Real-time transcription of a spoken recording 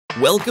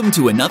Welcome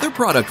to another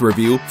product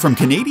review from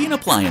Canadian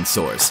Appliance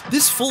Source.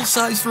 This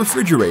full-size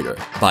refrigerator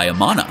by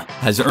Amana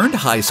has earned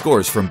high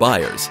scores from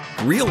buyers.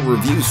 Real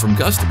reviews from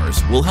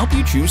customers will help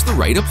you choose the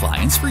right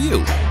appliance for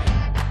you.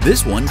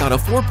 This one got a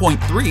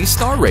 4.3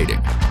 star rating.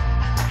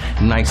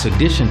 Nice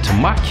addition to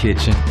my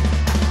kitchen.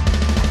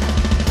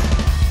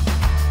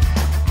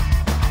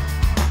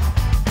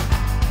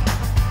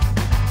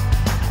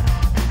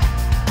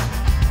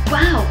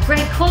 Wow,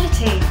 great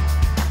quality!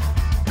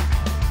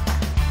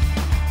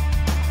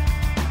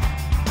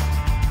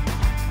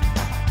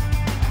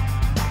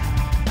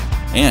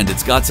 And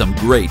it's got some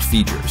great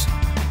features.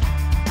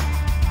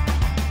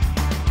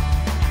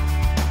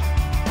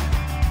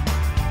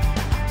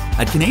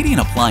 At Canadian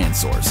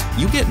Appliance Source,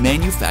 you get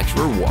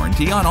manufacturer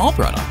warranty on all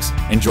products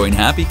and join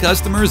happy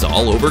customers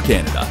all over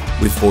Canada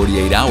with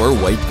 48-hour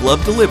white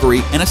glove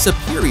delivery and a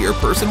superior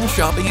personal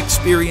shopping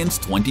experience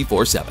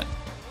 24/7.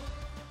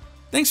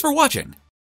 Thanks for watching.